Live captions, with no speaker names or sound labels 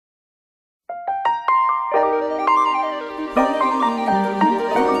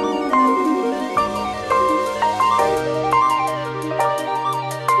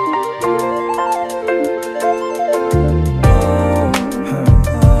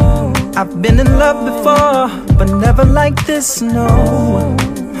I've been in love before, but never like this, no.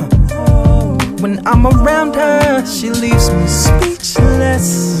 When I'm around her, she leaves me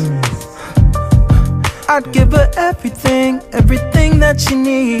speechless. I'd give her everything, everything that she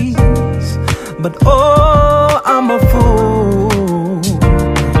needs, but oh, I'm a fool.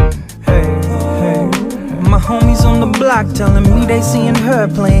 Hey, hey. My homies on the block telling me they seeing her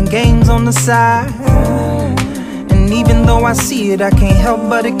playing games on the side. And even though I see it, I can't help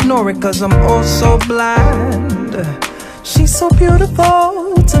but ignore it, 'cause I'm oh so blind. She's so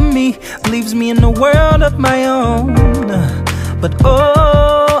beautiful to me, leaves me in a world of my own. But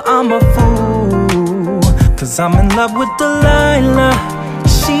oh, I'm a fool, 'cause I'm in love with Delilah.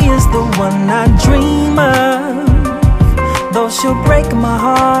 She is the one I dream of. Though she'll break my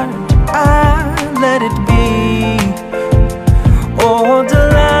heart, I let it be. Oh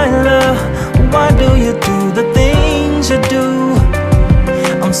Delilah, why do you do the things you do?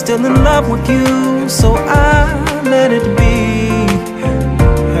 I'm still in love with you, so I let it be.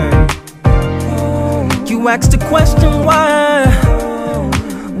 You asked the question why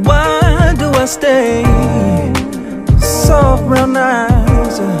do I stay? Soft brown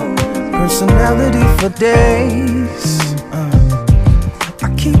eyes, personality for days. I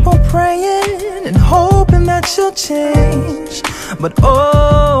keep on praying and hoping that she'll change, but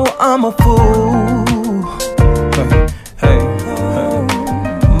oh, I'm a fool. Hey.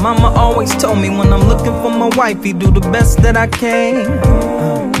 Mama always told me when I'm looking for my wifey, do the best that I can.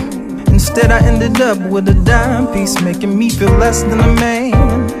 Instead I ended up with a dime piece, making me feel less than a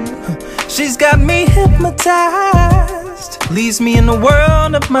man. She's got me hypnotized, leaves me in a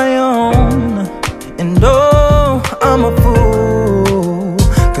world of my own. And oh, I'm a fool,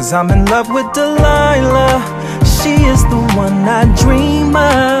 'cause I'm in love with Delilah. She is the one I dream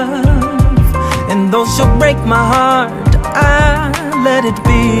of. And though she'll break my heart, I let it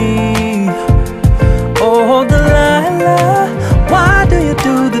be. Oh Delilah, why do you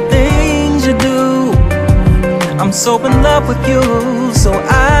do the things you do? I'm so in love with you, so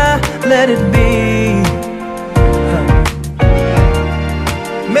I let it be.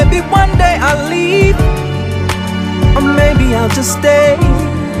 Maybe one day I'll leave, or maybe I'll just stay.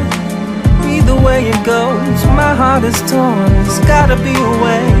 Either way it goes, my heart is torn. There's gotta be a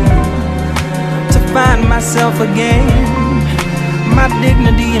way to find myself again, my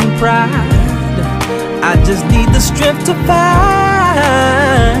dignity and pride. I just need the strength to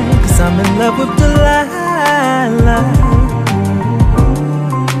find, 'cause I'm in love with Delilah.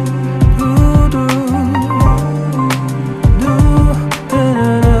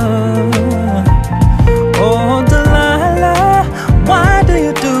 Oh Delilah, why do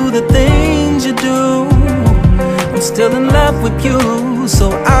you do the things you do? I'm still in love with you, so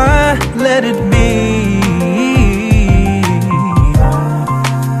I let it be.